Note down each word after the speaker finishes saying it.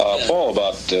Paul,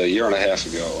 about a year and a half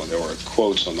ago, there were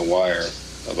quotes on The Wire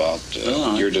about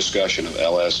your discussion of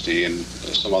LSD and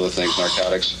some other things,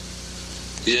 narcotics.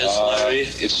 Yes, Larry.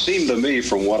 It seemed to me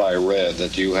from what I read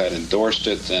that you had endorsed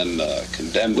it and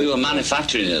condemned it. We were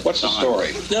manufacturing it. What's the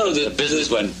story? No, the business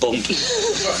went bump.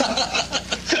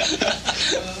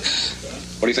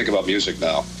 What do you think about music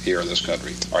now here in this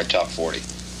country? Our top 40.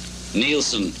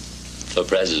 Nielsen for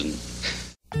president.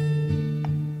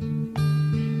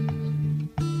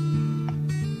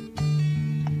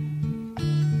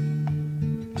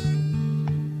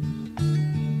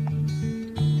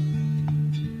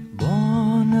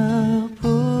 Born a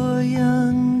poor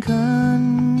young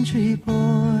country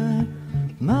boy,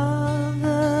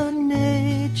 Mother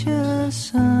Nature's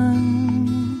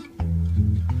son.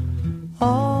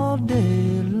 All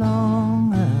day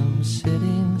long I'm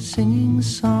sitting singing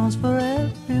songs for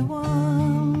everyone.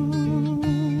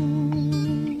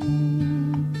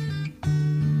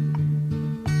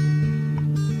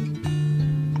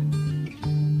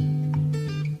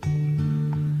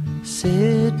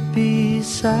 Sit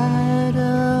beside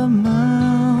a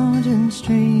mountain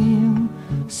stream,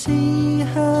 see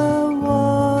her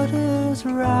waters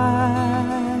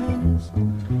rise.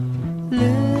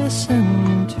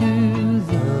 Listen to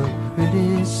the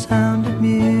pretty sound of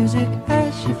music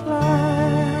as she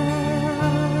flies.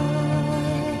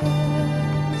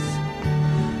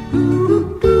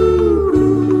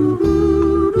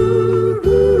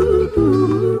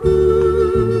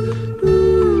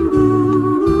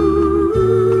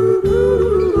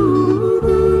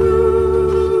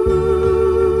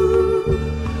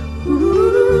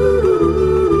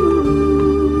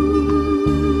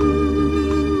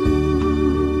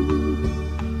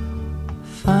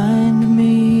 Find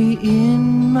me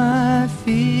in my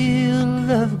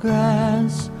field of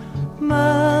grass,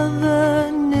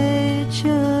 Mother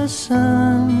Nature's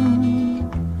son.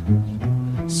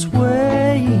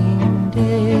 Swaying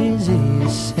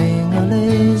daisies sing a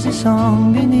lazy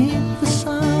song beneath the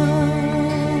sun.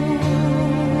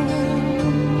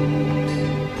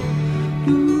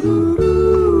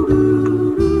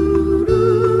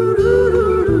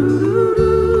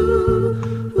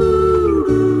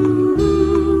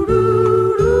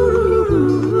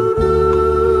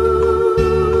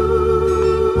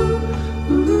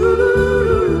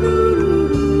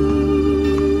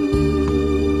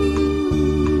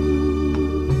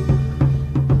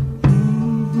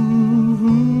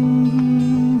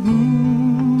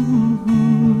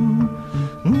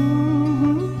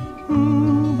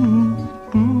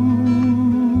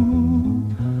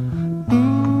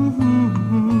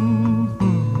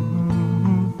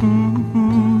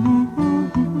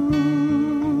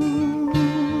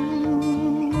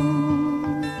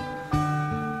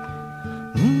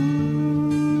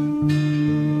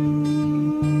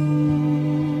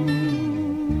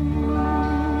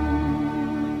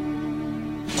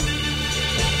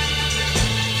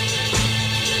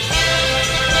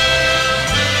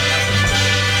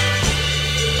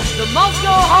 The Moscow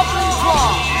Hopping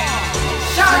Claw.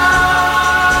 Shout!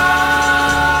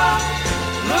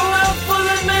 Look out for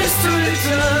the mystery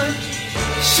turn.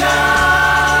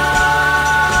 Shout!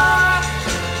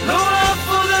 Look out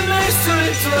for the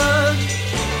mystery turn.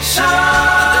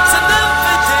 Shout! It's an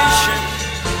invitation.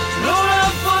 Look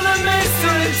out for the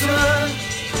mystery turn.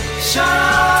 Shout!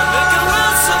 To make a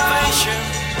reservation.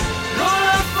 Look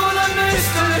out for the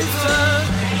mystery turn.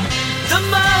 The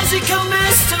magical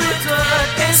mystery tour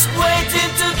is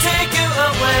waiting to take you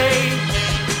away.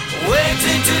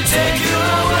 Waiting to take you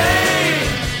away.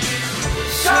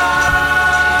 Shine.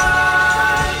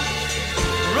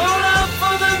 Roll up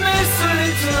for the mystery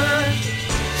tour.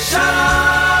 Shine.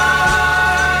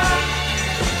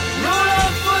 Roll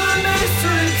up for the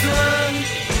mystery tour.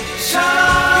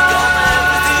 Shine. We got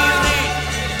everything you need.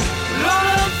 Roll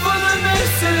up for the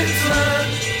mystery tour.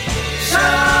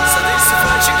 Shine. So this is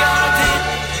what you gotta do.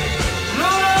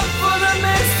 Roll up for the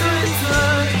mystery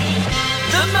tour.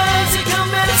 The magical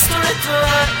mystery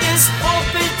tour is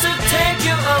hoping to take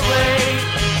you away.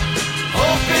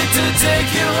 Hoping to take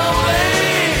you away.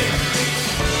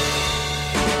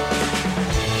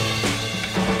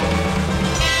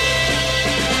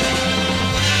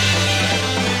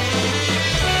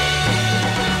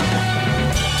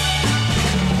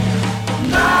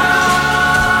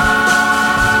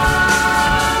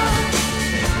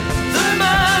 The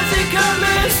magical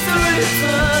mystery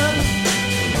tour.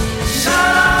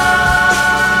 Shine.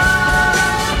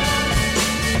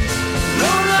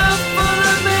 Roll up for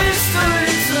the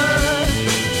mystery tour.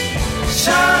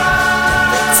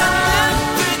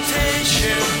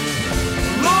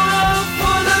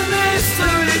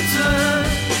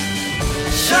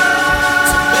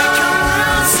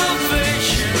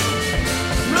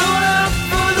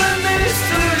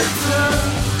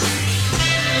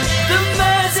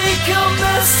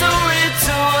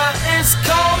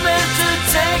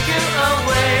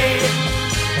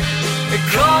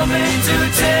 coming to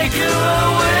take you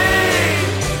away.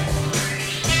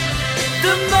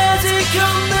 The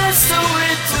magical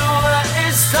mystery tour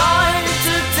is dying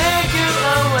to take you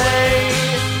away.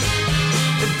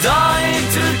 Dying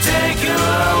to take you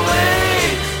away.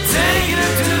 Take you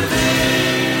to thee.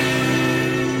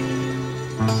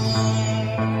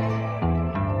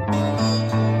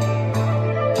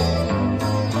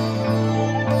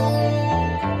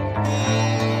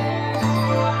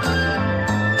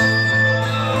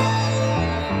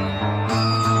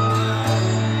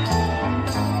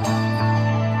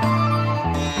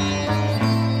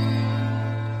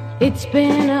 It's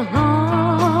been a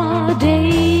hard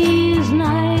day's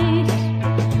night,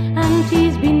 and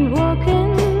he's been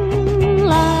walking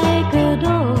like a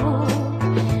dog.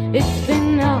 It's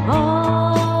been a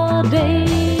hard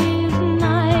day's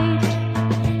night.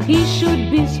 He should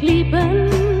be sleeping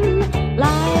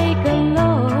like a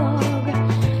log,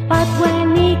 but when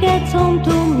he gets home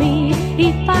to me, he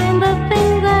finds the thing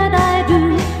that I do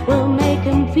will make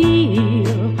him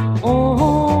feel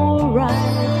alright.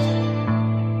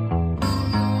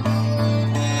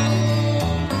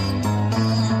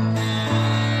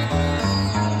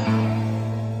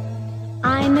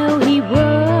 I know he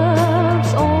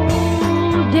works all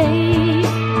day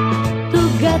to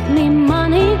get me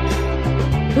money,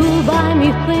 to buy me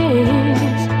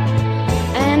things,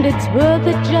 and it's worth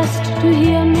it just to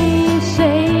hear me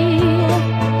say,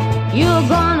 you're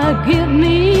gonna give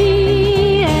me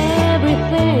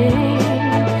everything.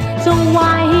 So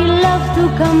why he loves to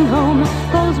come home,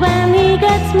 'cause when he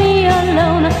gets me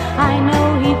alone, I know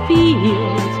he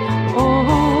feels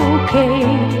okay.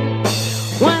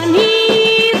 When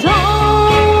he's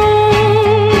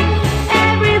home,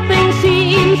 everything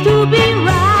seems to be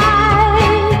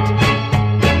right.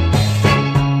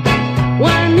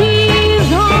 When he's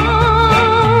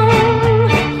home,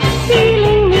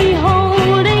 feeling me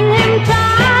holding him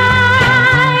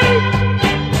tight,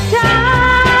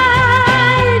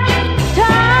 tight,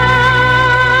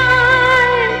 tight.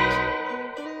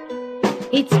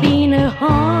 It's been a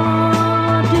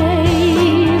hard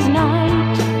day's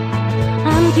night,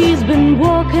 and he's been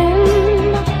walking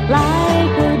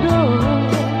like a dog.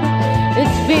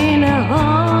 It's been a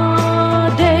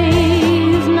hard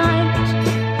day's night.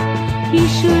 He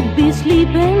should be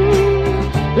sleeping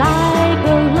like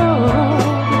a log,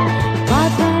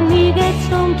 but when he gets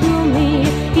home to me,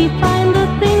 he finds the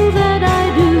things that I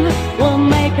do will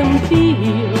make him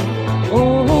feel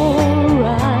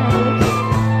alright.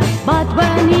 But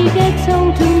when he gets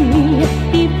home to me,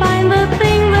 he finds the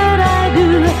thing that I do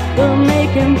will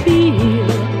make him feel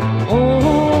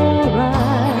alright.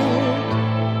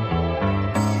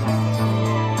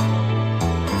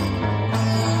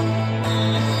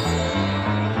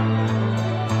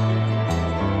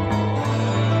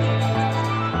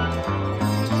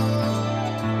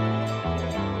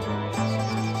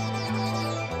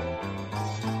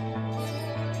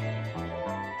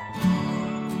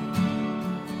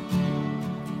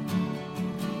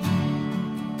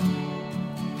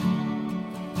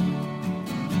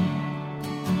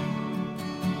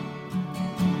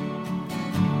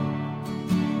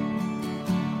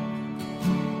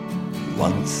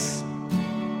 Once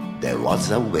there was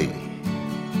a way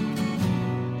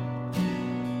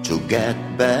to get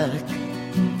back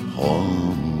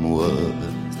homeward.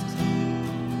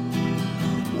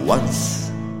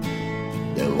 Once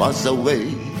there was a way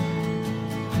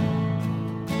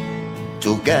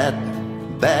to get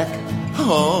back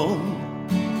home.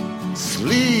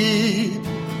 Sleep,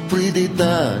 pretty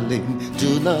darling,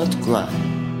 do not cry.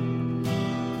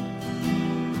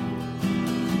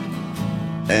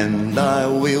 And I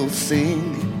will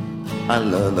sing a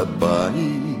lullaby.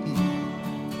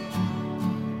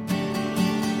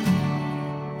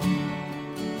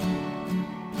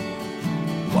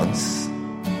 Once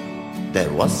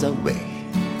there was a way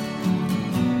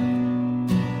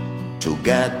to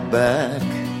get back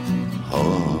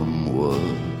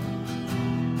homeward.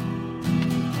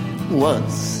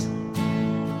 Once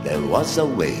there was a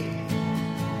way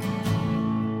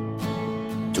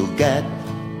to get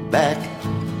back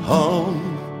home.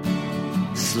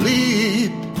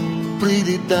 Sleep,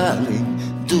 pretty darling,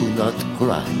 do not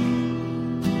cry.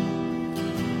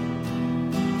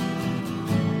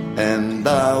 And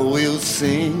I will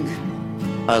sing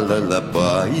a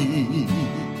lullaby.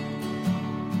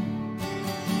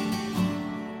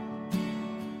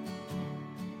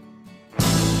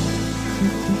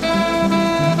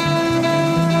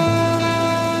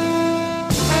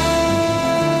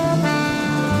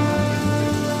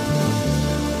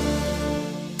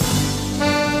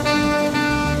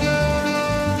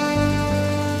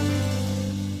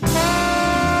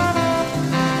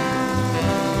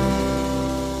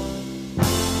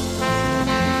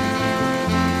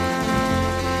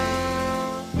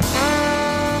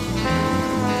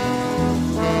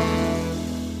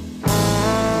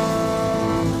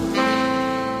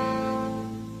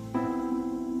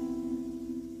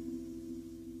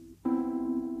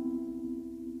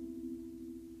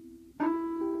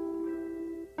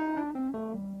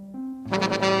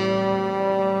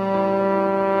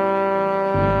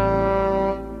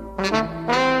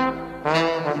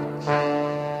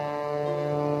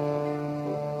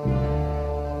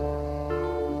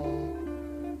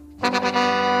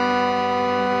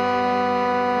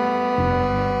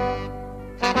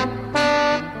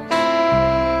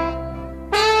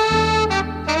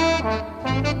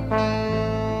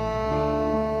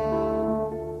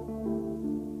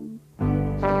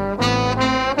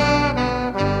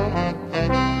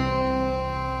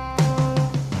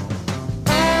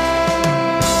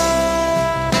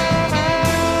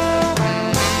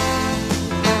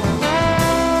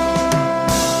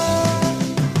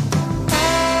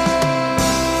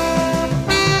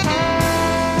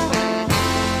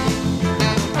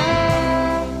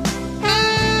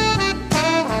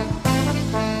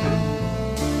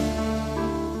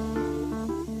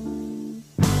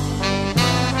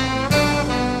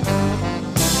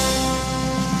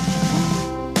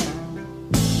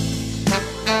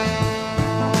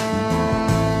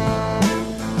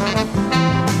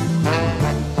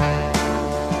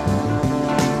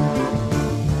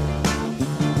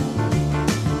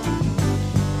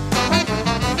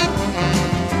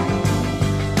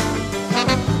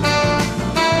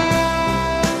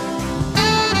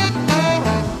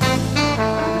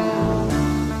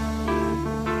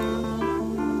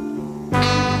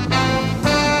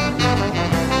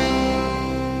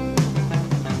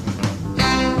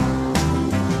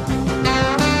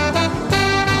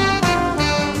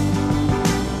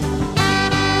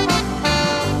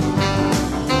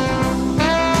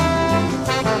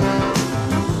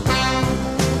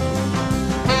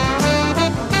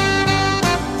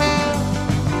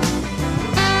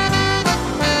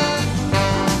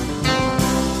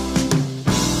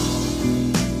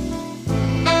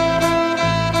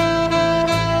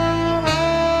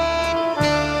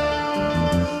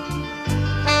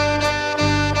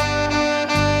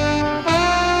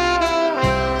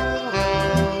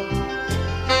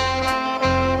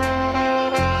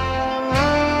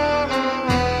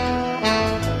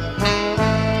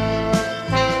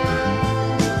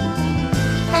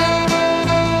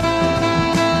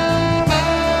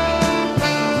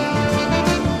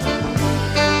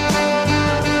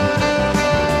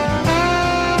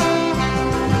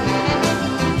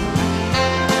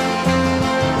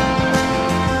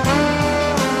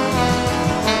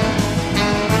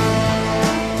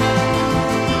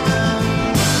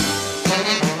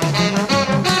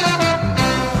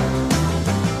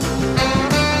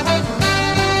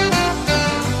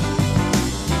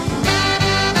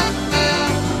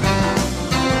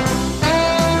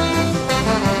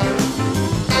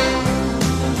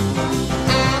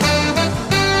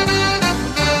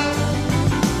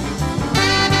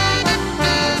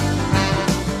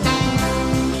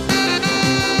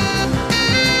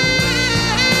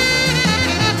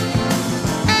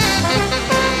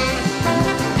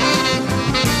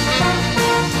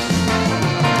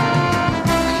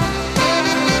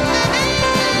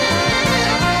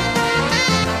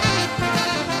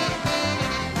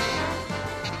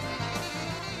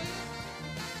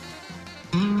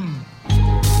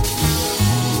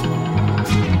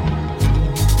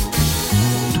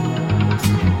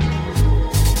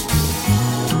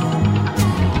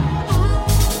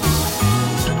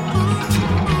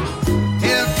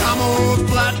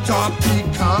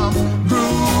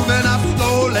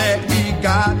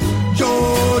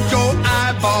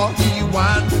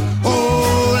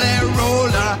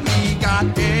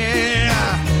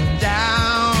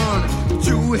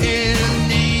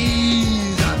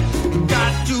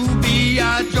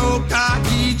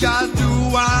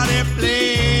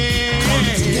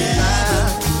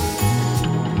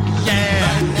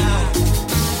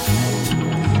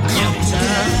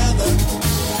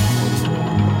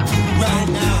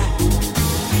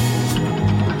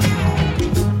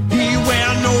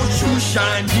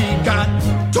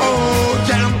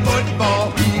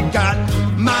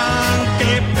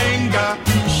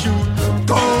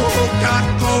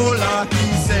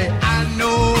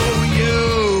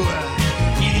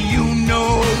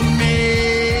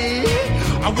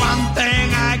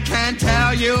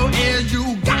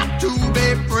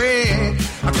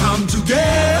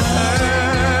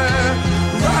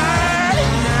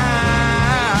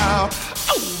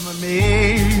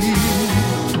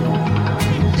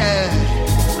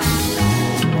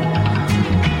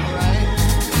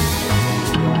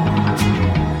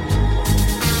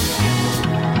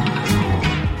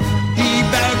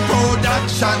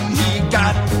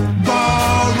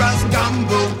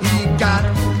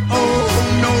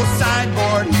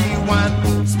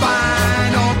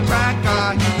 Spinal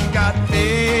cracker, he got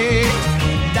thick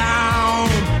down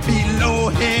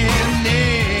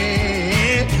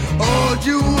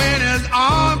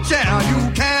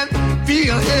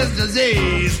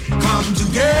disease. Come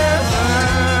together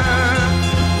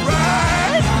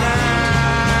right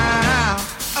now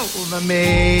over me.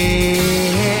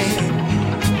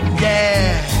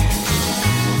 Yeah.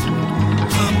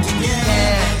 Come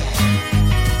together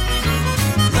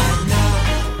right now,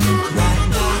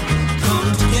 come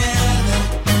together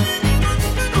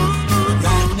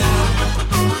right now,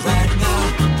 right now.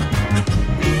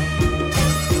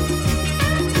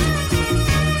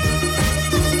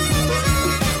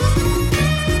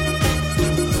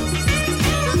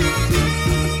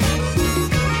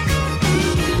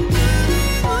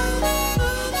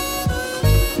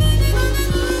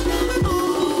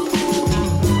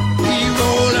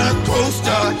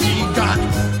 He got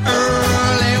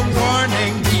early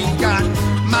warning, he got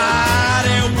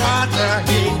mighty water,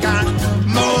 he got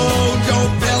mojo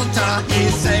filter. He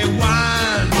say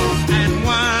one and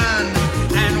one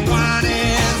and one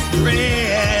is three.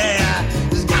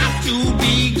 It's got to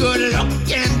be good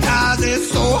looking 'cause it's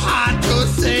so hard to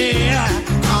see.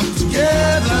 Come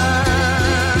together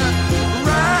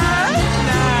right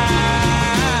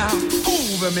now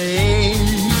over me.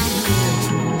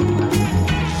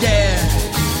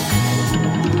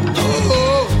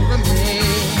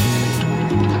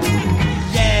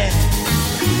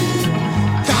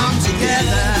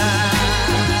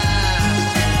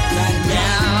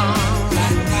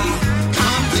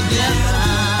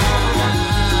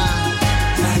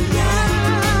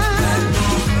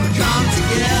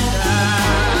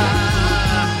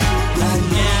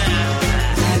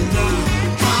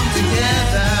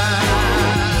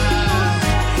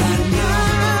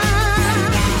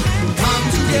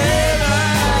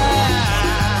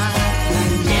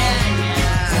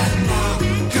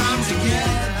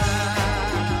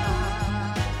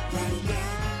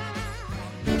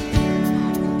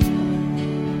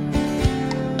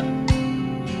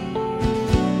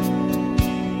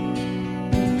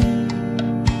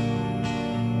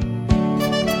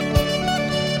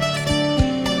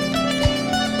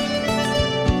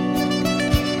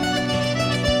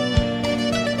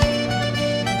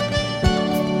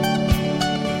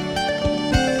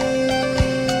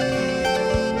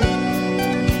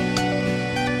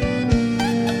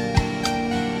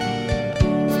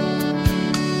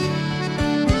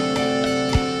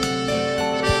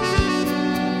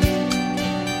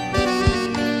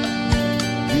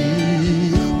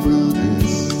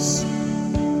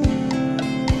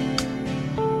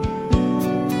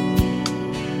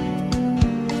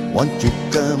 Won't you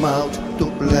come out to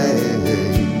play?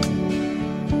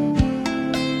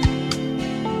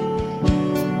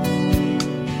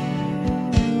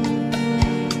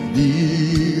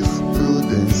 Dear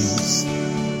Prudence,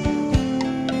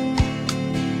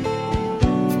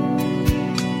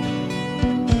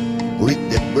 with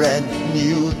the brand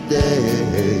new day.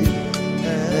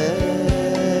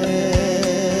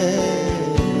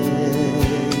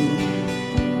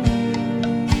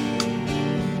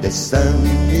 The sun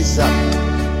is up,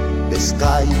 the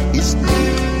sky is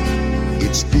blue,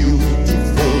 it's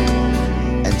beautiful,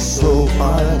 and so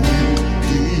are you,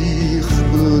 dear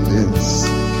Prudence.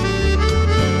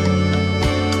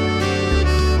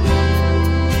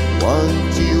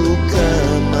 Won't you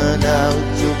come on out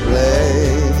to play?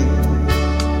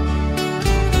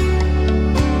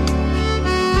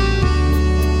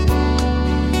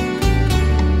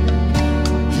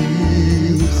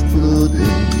 Dear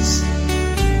Prudence,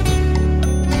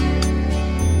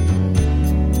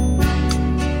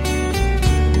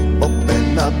 open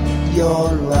up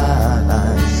your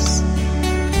eyes.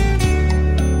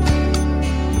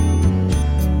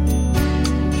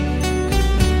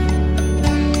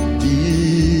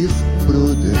 Dear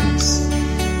Prudence,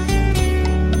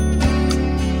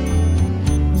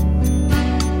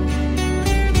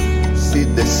 see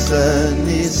the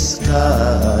sunny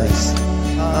skies.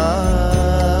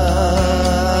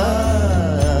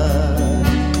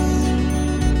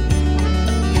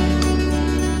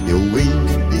 The wind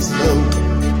is low,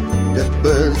 the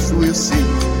birds will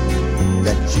sing,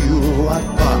 that you are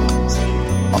part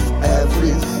of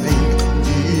everything,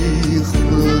 dear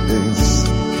Prudence.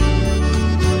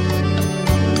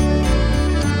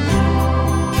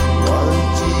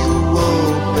 Won't you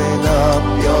open up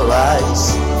your eyes?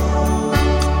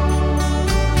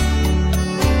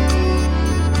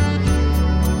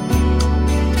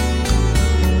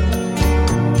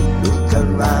 Look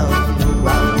around,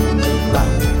 around,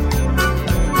 around.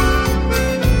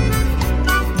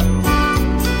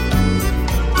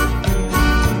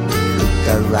 Look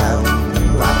around,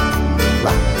 around,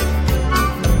 around.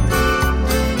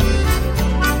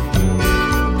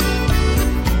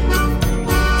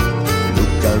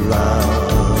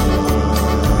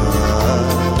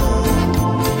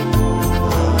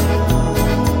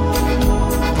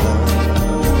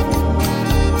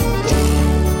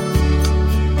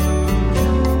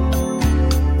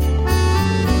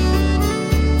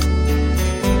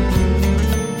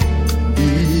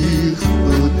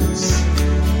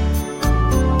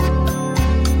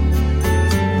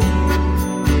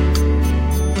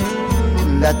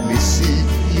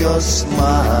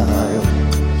 smile.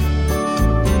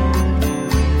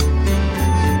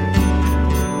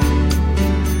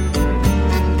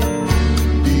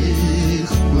 Dear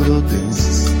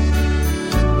Prudence,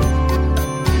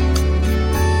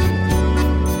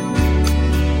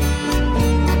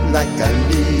 like a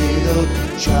little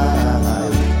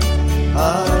child.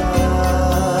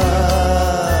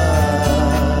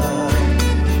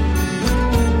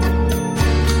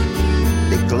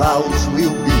 The clouds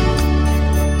will be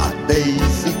a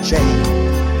daisy chain,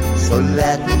 so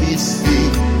let me see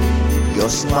your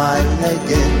smile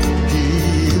again,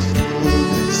 dear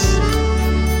Prudence.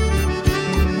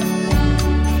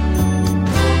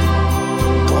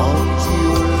 Won't you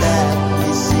let me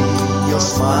see your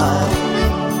smile?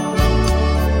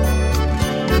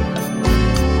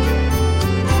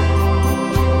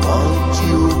 Won't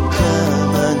you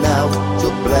come on out to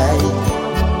play?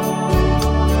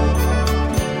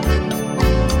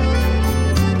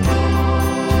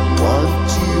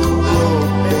 Won't you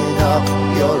open up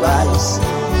your eyes?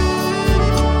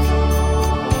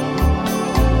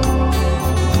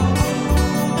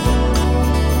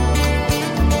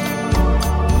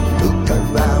 Look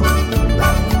around,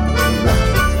 around,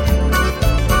 around.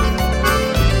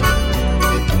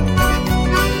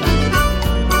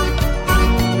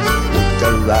 Look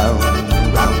around,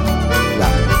 round,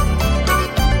 round.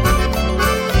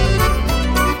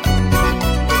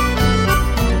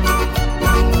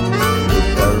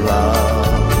 Look around,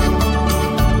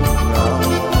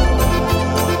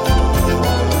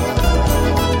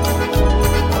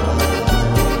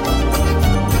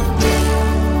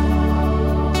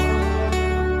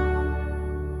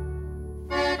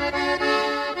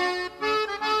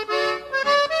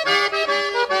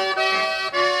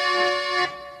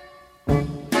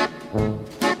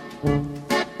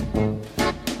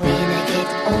 When I get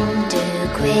older,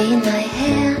 grey in my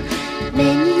hair,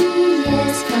 many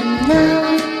years from now,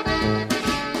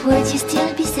 would you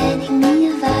still be sending me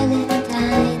a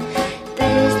valentine?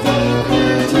 Birthday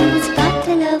greetings,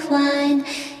 bottle of wine.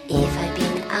 If I've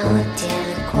been out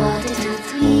till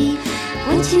 2:45,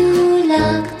 would you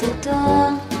lock the door?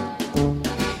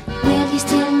 Will you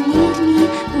still need me?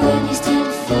 Will you still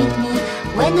feed me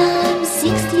when I'm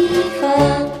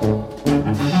 64?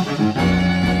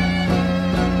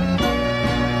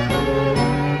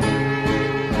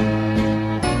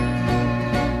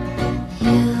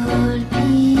 You'll be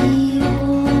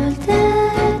older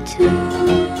too.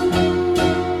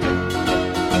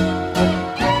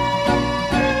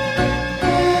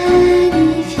 And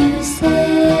if you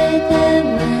said the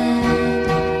word,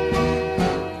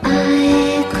 I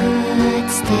could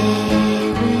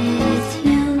stay with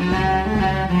you.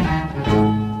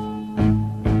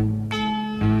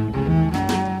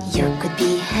 You could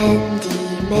be handy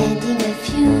mending a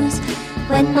fuse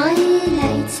when my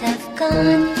lights have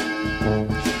gone.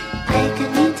 I can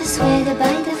meet a sweater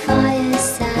by the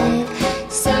fireside.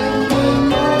 Sunday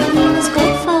mornings go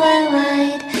for a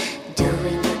ride,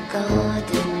 doing the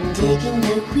garden, digging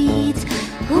the weeds.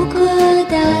 Who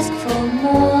could ask for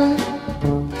more?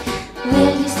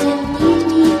 Will you still need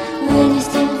me? Will you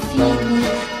still feed me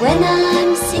when I'm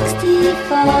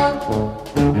 64?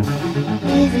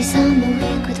 Every summer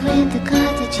we could rent a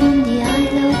cottage in the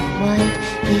Isle of Wight,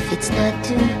 if it's not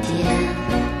too dear.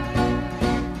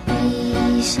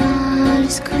 We shall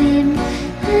scream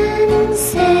and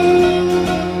say,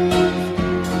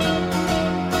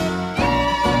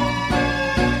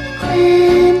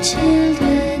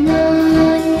 grandchildren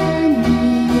on your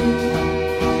knee,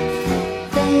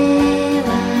 they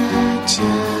were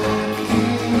Chuck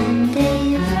and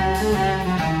Dave.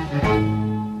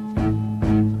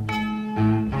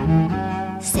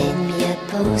 Send me a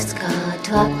postcard,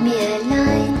 drop me a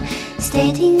line,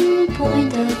 stating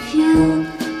point of view.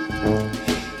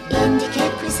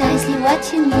 Indicate precisely what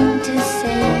you mean to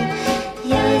say.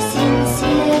 You're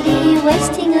sincerely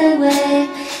wasting away.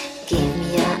 Give me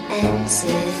your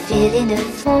answer, fill in a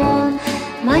form,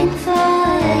 mine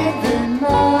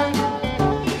forevermore.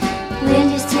 Will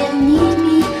you still need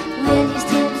me? Will you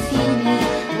still feel me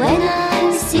when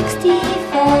I'm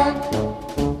 64?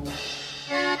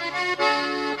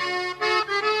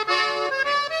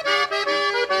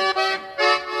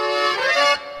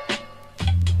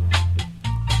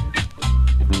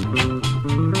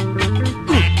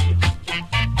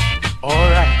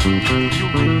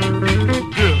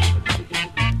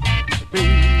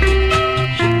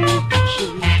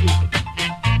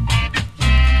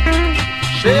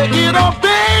 Shake it up,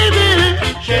 baby.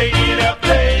 Shake it up,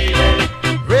 baby.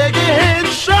 Reggae and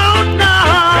shout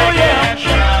now. Reggae and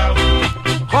shout.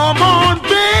 Come on,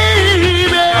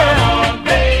 baby. Come on,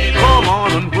 baby. Come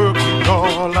on and work it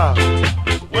all out.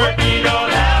 Work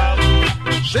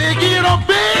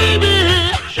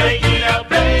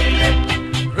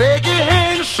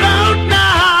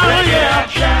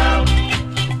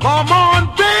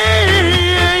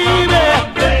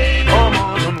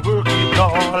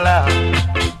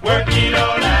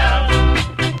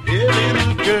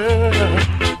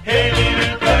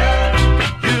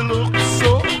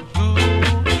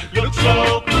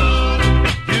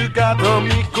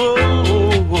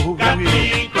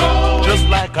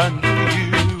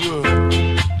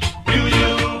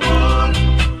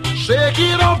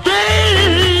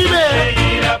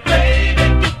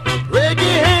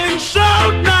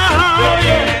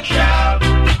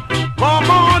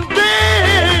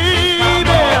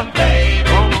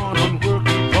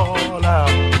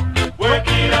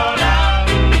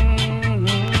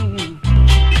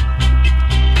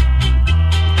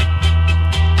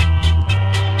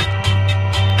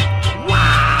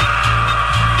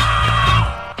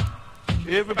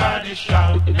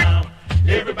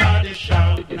Everybody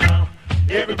shout now.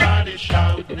 Everybody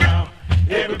shout now.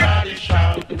 Everybody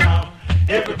shout now.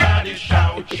 Everybody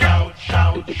shout, shout,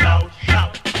 shout, shout,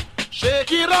 shout.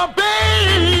 Shake it up,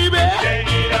 baby. Shake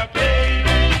it up, baby.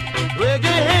 Reggae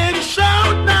and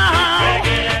shout now.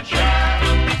 Reggae and shout.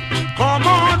 Come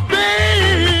on,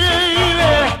 baby.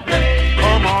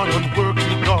 Come on and work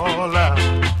it all out.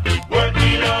 Work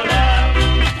it all out.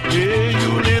 Yeah,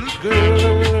 you little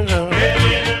girl. Hey,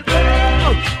 little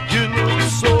girl. You look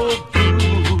so good.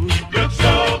 Look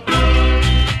so good.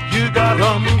 You got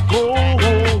me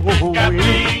going. Got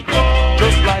me going.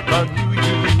 Just like I knew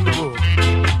you would.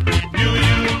 Knew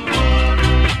you would.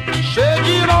 Shake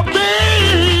it up,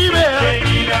 baby.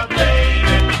 Shake it up,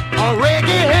 baby.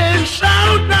 Reggae and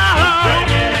shout now.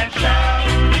 Reggae and shout.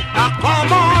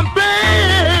 Come on,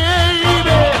 baby.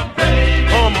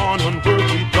 Come on and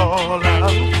work it all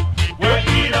out. Work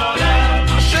it all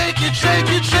out. Shake it, shake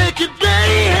it, shake it,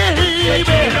 baby. Shake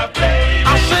it up, baby. I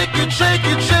shake it, shake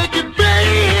it, shake it, baby.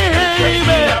 Shake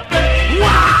it up, baby.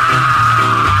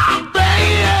 Wow,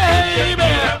 baby.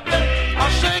 I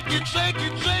shake it, shake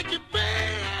it, shake it, baby.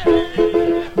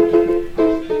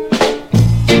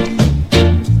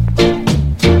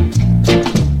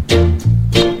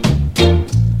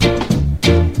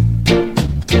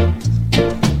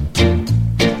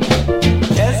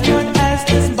 Desmond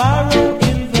Astis borrow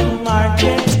in the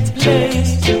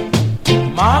marketplace.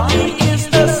 Molly is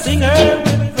the singer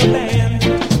with the band.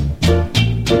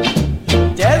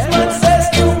 Desmond says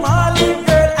to Molly,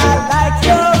 girl, I like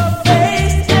your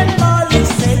face. And Molly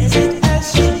says it as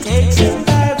she takes him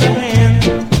by the hand.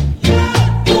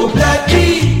 Oh, bloody,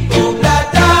 oh,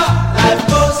 blada, life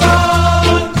goes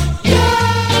on.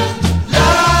 La,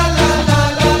 la, la,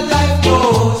 la, life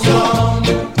goes on.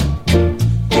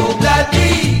 Oh,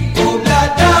 bloody, oh,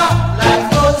 blada, life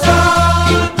goes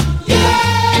on.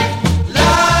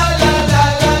 La, la, la,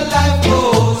 la, life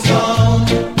goes on.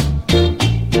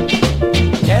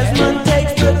 Desmond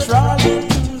takes the trolley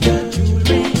to the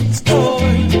jewelry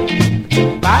store,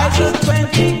 buys a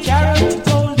 20-carat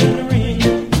golden ring,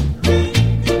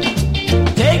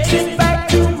 takes it back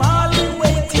to Molly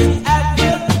waiting at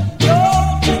the door,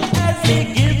 and as he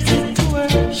gives it to her,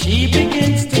 she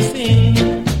begins to sing.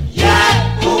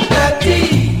 Yeah, oh bloody,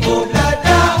 oh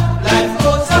blada, life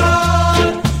goes on.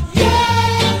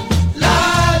 La,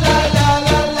 la, la,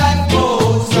 la, life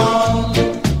goes on.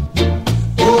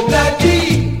 Oh bloody,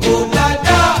 oh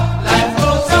blada, life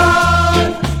goes on.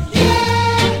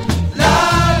 La,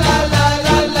 la, la,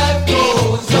 la, life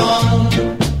goes on.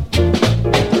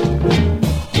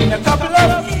 In a couple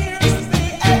of years, they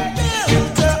had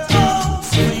built a home,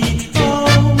 sweet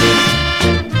home.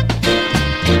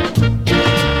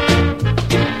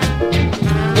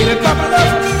 In a couple of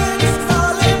years,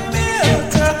 Molly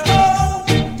built a home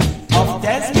of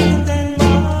Desmond and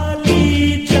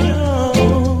Molly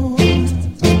Jones.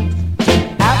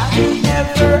 Happy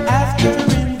ever after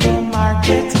in the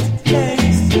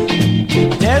marketplace.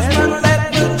 Desmond let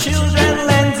the children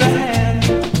lend a hand.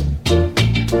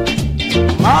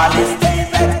 Molly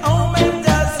stays at home and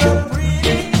does a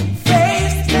pretty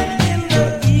face. And in the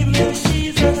evening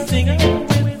she's a singer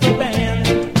with the band.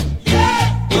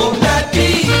 Oh,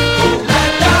 bloody, oh,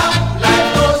 blada, life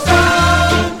goes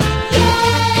on.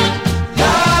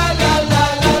 La, la, la,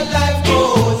 la, life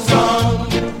goes on.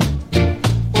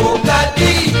 Oh,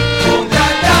 bloody, oh,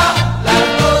 blada,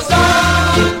 life goes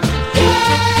on.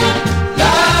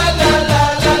 La, la, la,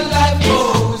 la, life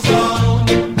goes on.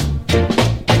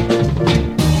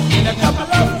 In a couple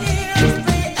of years,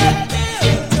 they had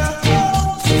built a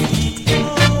home, sweet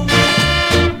home.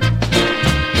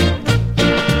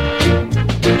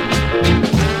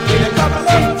 In a couple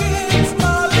of years,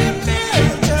 Molly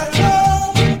built a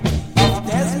home of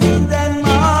Desmond and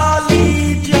Molly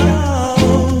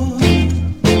Jones.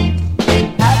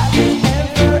 Happy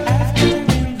ever after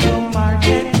in the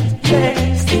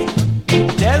marketplace.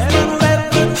 Desmond let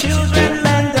the children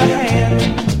lend a hand.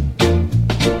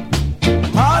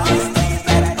 Molly stays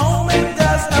at home and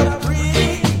does a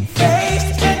pretty face.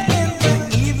 And in the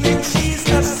evening she's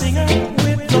a singer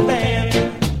with the band.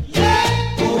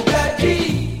 Oh, bloody,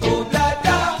 oh,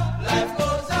 blada, life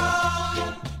goes on.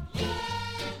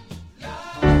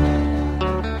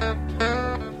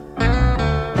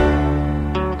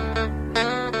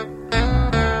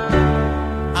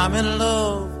 I'm in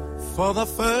love for the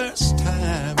first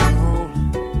time. Oh,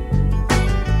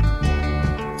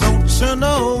 don't you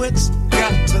know it's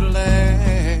got to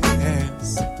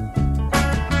last?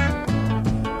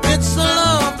 It's a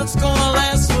love that's gonna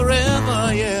last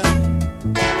forever, yeah.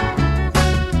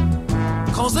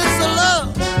 'Cause it's a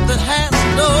love that has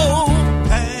no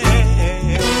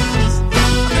past.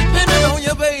 I'm depending on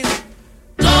you, baby.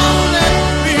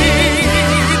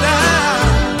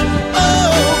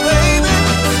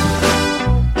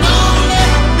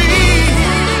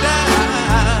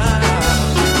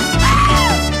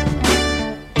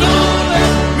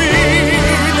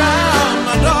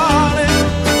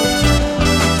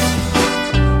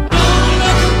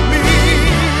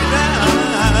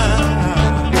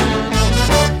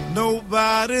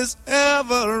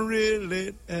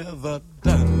 never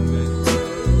done me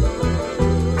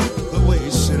the way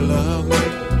she loved me.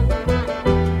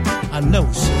 I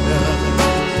know she does.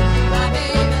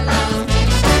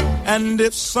 And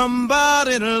if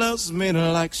somebody loves me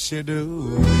like she do,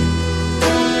 ooh,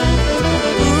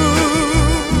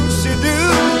 she do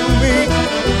me,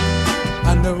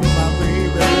 I know my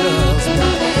baby loves me.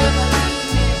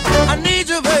 I need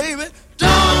you, baby,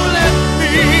 don't let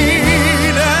me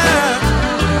down.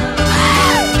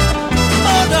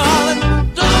 Oh, darling,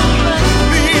 don't let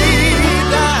me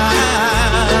down.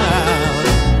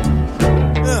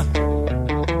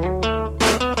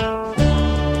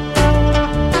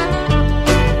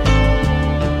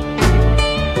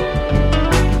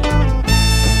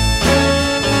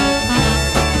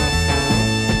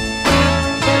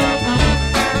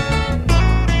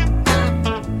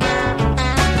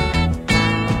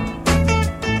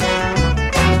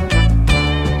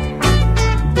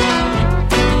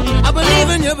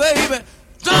 Baby,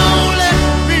 don't let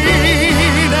me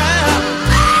down.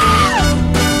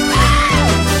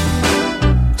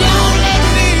 Don't let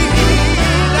me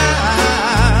down.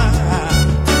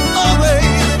 Oh,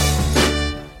 baby,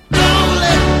 don't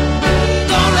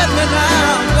let me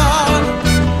down, darling.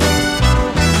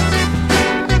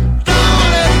 Don't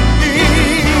let me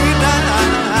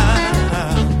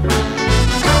down.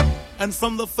 And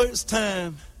from the first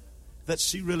time that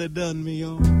she really done me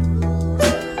on,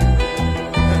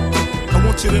 I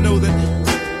want you to know that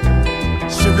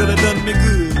she really done me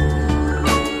good.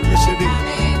 Yes, she did.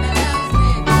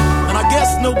 And I guess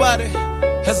nobody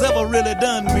has ever really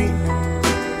done me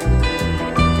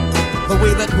the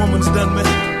way that woman's done me.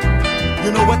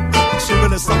 You know what? She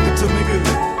really sucked it to me good.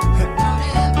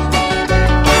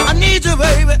 I need you,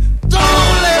 baby.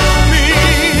 Don't let me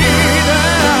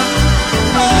down.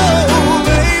 Oh,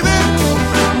 baby.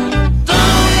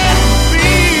 Don't let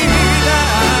me down.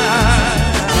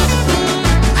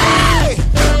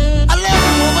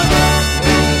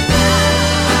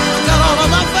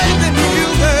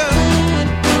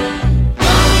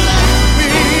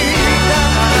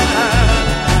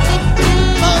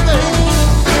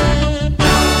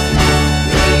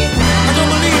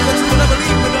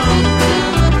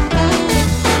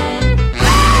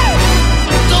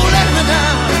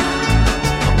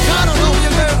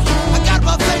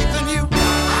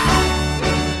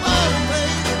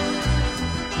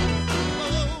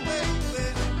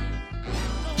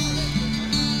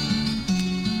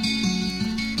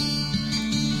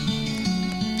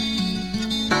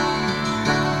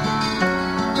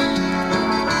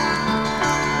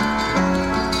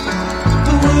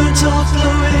 All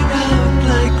flowing out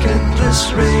like endless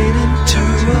rain into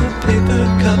a paper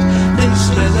cup. They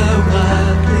slither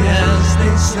wildly as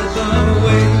they slip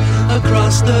away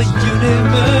across the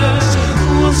universe.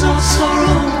 Wools of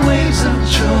sorrow, waves of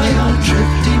joy are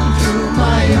drifting through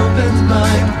my open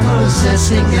mind,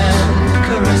 possessing and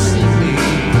caressing me.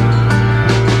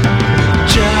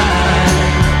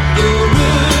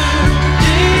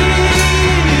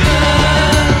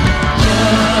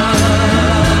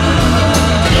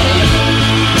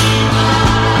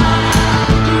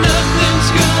 Nothing's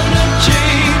gonna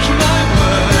change my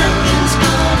world.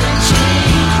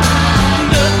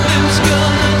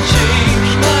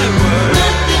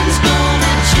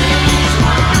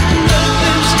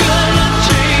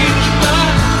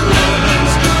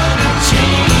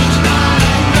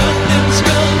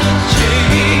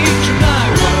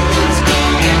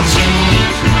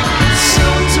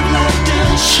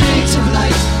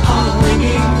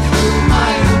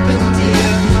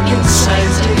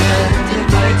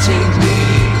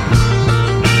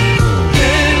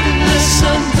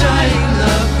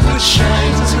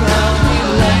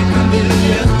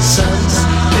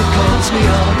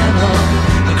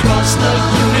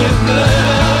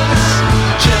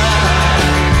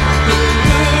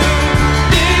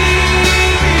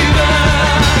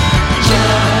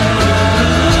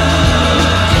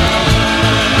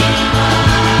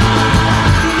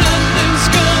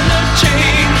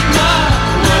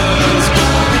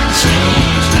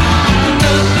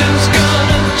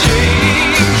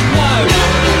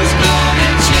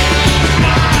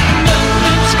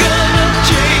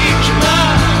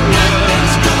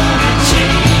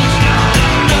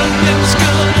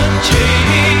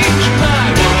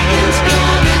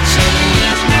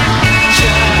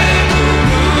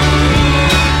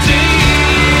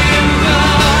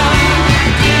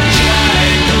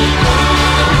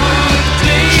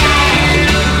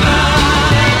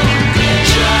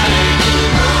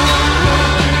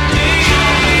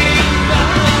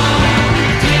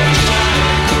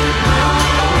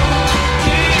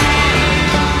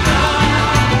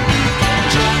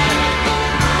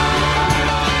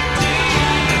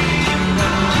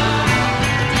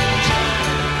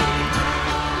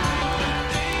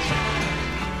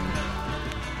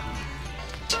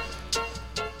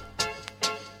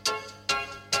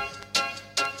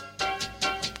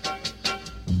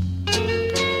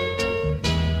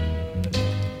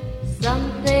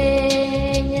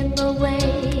 the way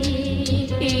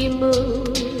he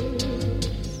moves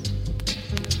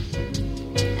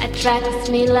attracts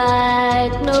me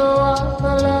like no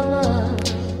other lover.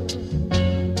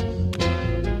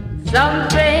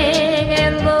 Something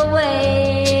in the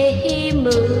way he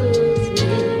moves me,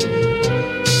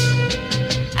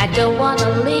 I don't wanna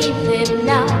leave him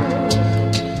now.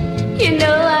 You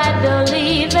know I don't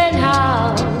leave him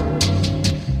how.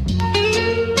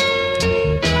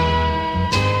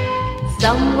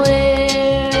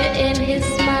 Somewhere in his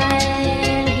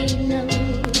smile he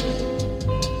knows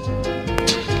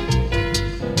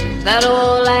that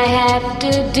all I have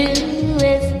to do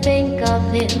is think of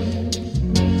him.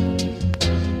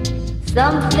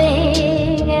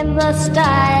 Something in the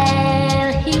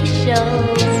style he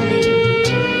shows me,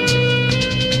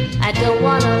 I don't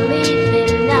wanna leave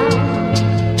him now.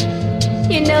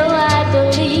 You know I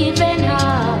believe in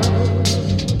how.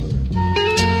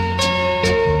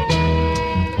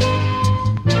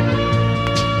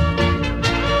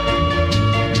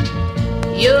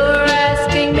 You're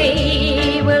asking me,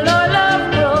 will our love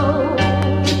grow?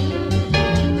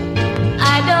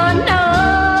 I don't know,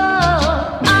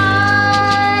 I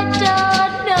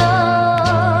don't know.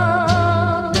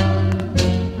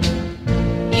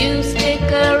 You stick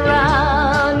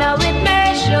around, now it may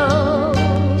show.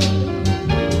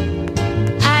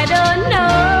 I don't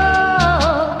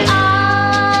know,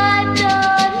 I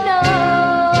don't know.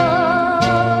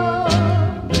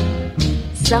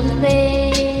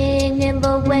 Something in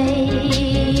the way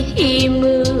he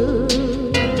moves,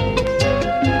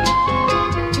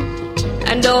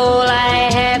 and all I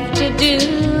have to do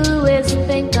is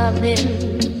think of him.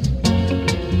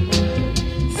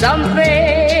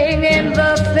 Something in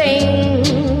the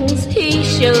things he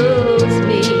shows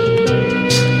me,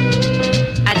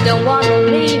 I don't want to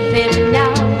leave him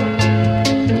now.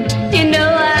 You know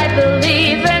I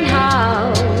believe in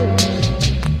how.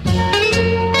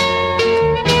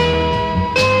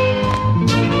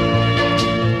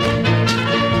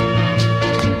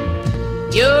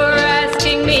 You're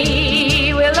asking me,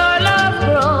 will our love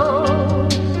grow?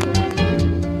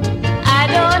 I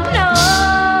don't know,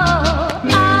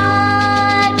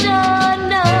 I don't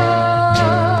know.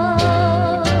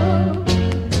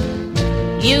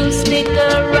 You stick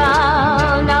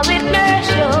around, now it may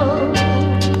show.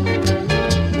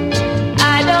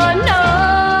 I don't know,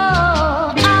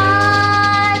 I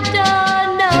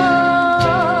don't know.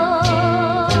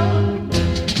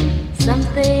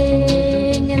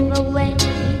 Something in the way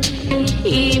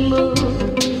he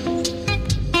moves,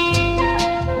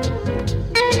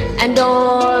 and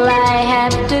all I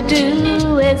have to do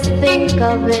is think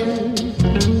of him.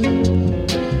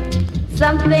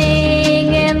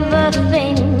 Something in the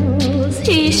things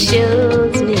he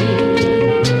shows me,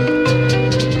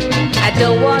 I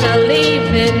don't wanna leave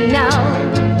him now.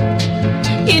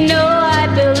 You know I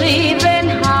believe in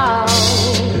how.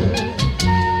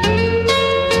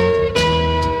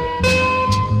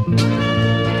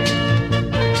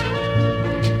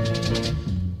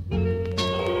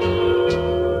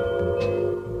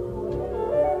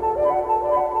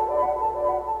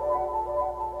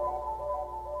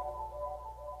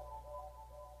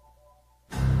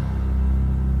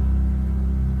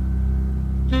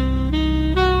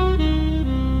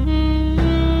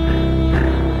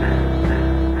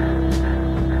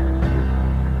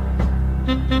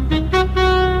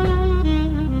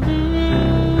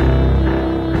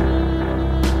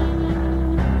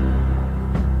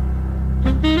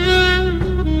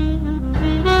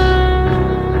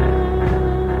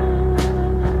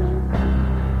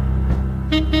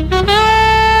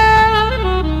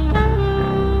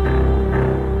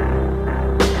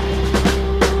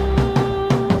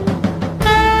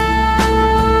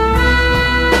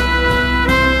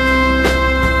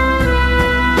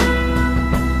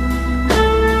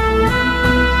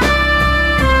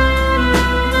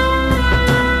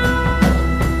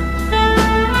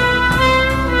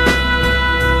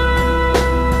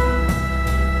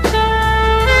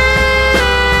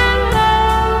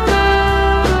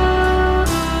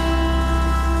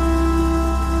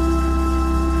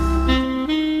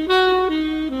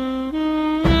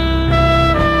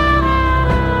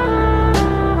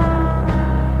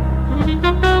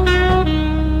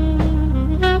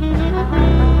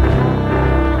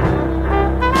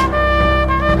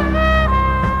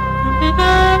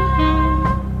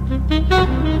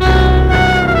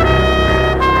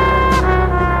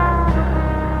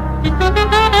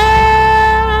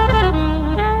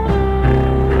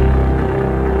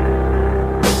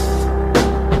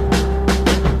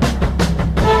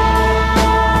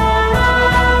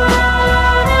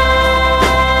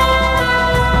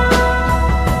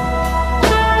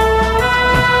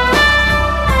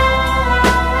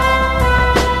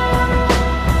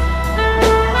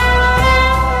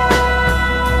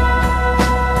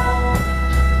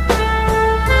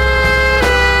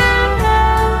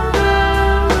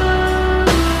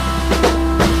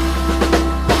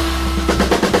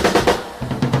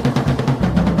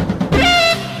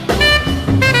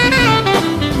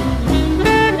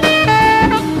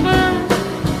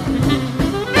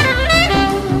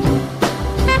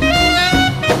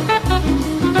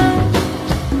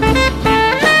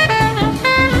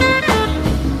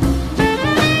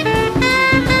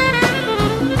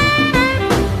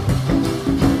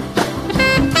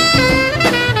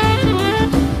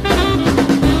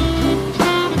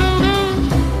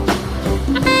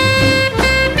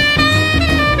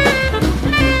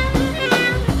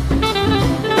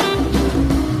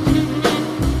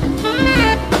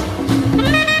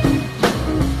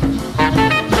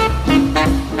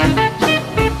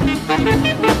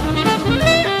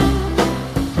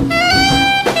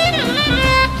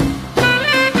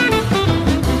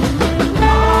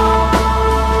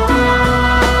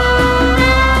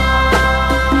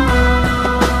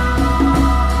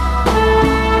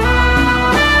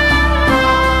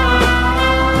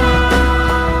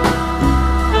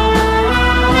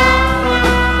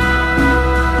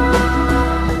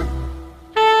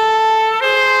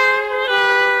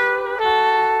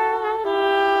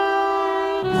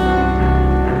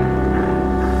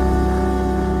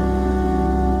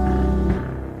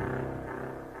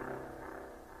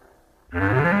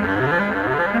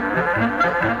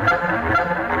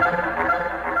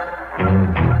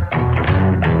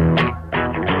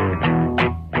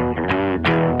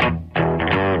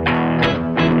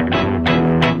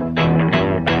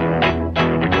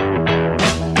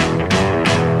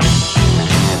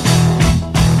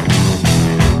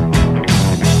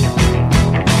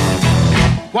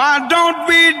 Why don't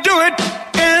we do it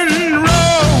in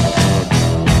row?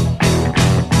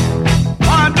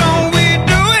 Why don't we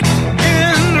do it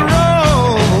in the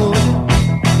road?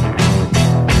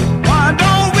 Why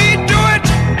don't we do it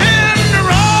in the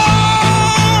road?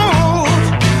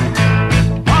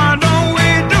 Why don't we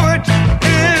do it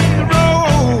in the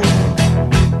road?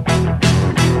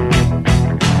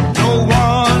 No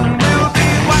one will be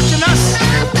watching us.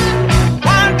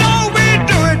 Why don't we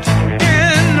do it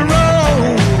in the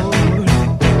road?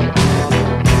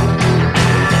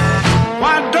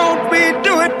 Why don't we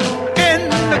do it in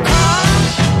the car?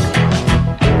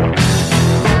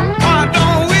 Why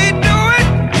don't we do it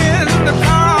in the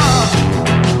car?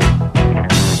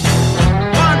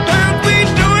 Why don't we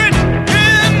do it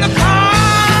in the car?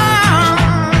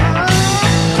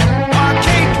 Why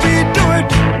can't we do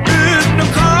it in the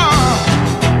car?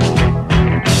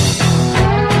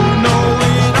 No,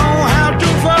 we don't have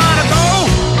too far to go.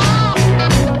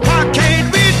 Why can't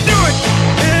we do it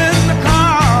in the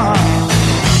car?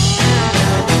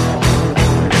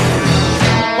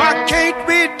 Why can't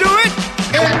we do it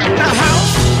in the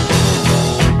house?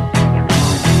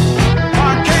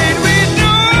 Why can't we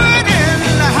do it in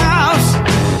the house?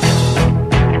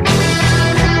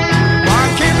 Why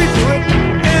can't we do it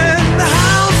in the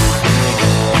house?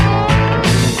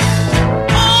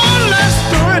 Oh, let's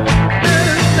do it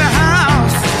in the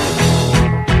house.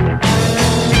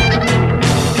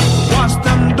 Once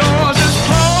them doors is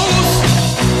closed,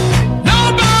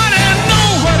 nobody know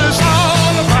what it's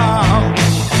all about.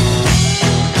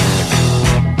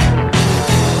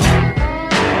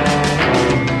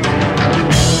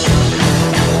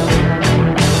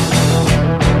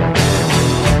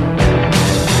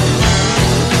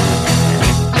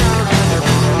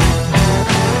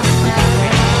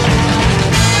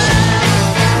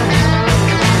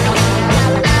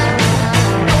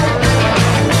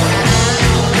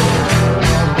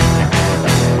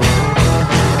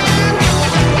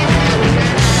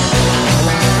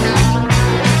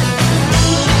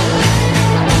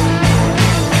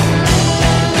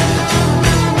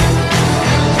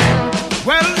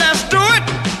 Well, let's do it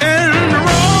in the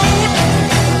road.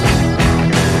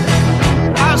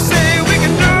 I say we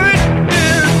can do it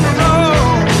in the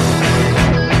road.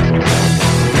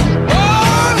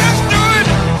 Oh, let's do it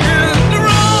in the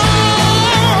road.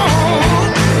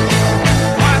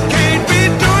 Why can't we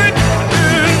do it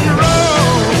in the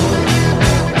road?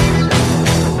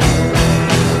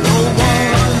 No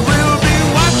one will be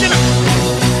watching us.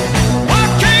 Why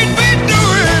can't we do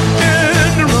it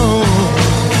in the road?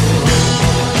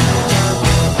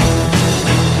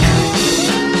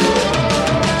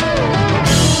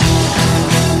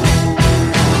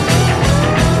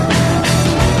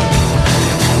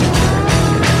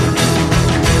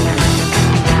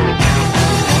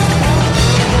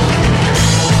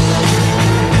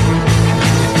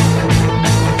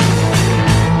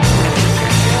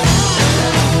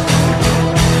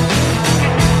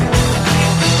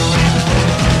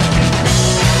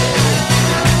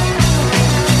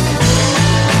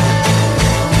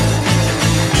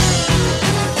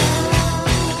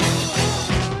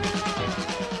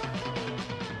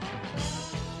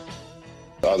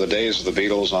 Are the days of the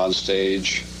Beatles on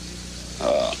stage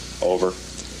over?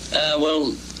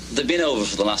 Well, they've been over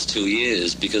for the last 2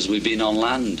 years because we've been on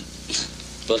land.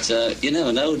 But you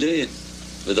never know, do you?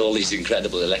 With all these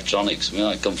incredible electronics, we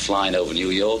might come flying over New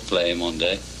York playing one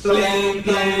day. Bling,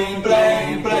 bling,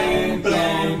 bling, bling,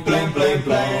 bling, bling, bling,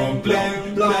 bling, bling,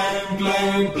 bling,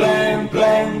 bling, bling,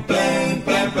 bling, bling,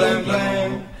 bling, bling,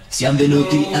 bling. Siamo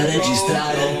venuti a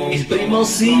registrare il primo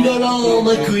singolo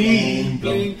ma qui.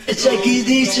 E c'è chi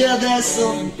dice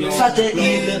adesso fate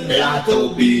il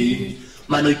lato B.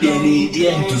 Ma noi pieni di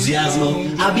entusiasmo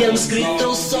abbiamo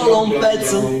scritto solo un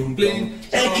pezzo.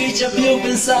 E chi ci ha più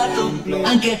pensato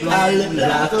anche al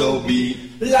lato B.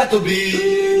 Lato B,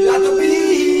 lato B,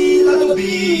 lato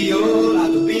B, oh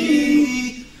lato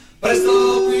B.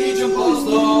 Presto qui c'è un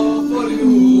posto fuori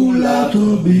un lato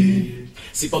B.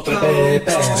 Si potrebbe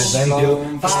per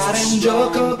esempio fare un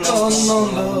gioco con il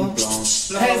mondo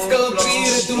e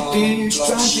scoprire tutti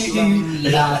quanti i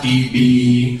lati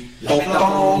B. Non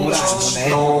è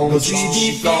così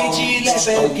difficile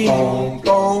per chi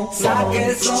sa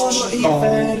che sono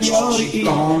inferiori i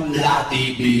lati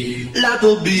B.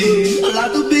 Lato B,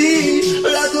 lato B,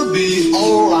 lato B,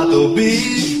 oh lato B.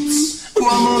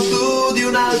 Uomo tu di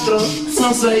un altro,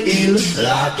 non sei il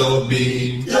lato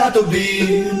B. Lato B,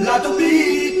 lato B,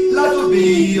 lato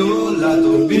B, oh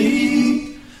lato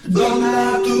B.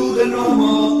 Donna tu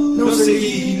dell'uomo, non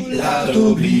sei il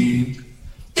lato B.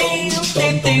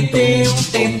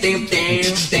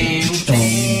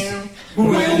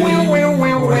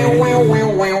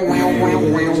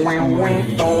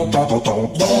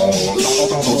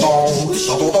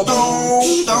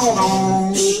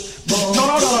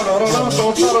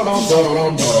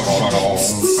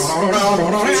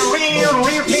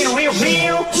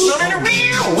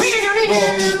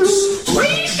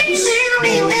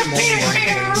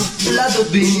 Lato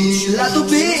B, lato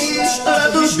B,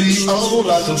 lato B, oh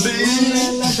lato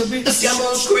B, siamo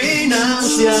qui in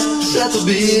ansia, lato B.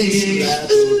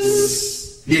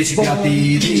 10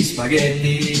 piatti di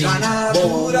spaghetti, la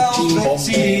natura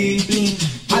offre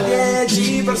a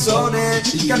 10 persone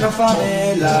che hanno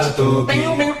fame, lato B.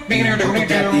 I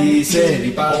piatti se li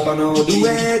palpano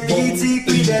 2 tizi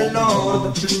qui del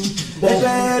nord, e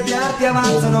 2 piatti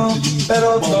avanzano per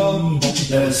 8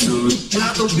 del sud.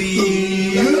 Lato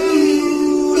B,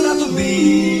 lato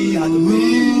B, lato B.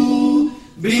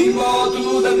 Bimbo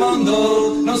tu del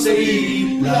mondo non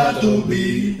sei lato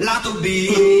B, lato B,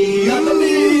 lato B,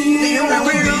 lato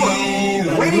B.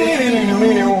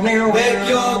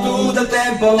 Vecchio tu del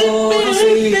tempo non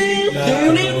sei lato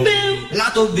B,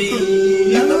 lato B,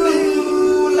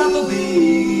 lato B,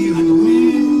 lato B.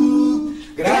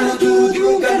 Grano tu di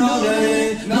un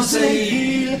cannone non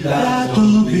sei lato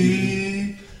B.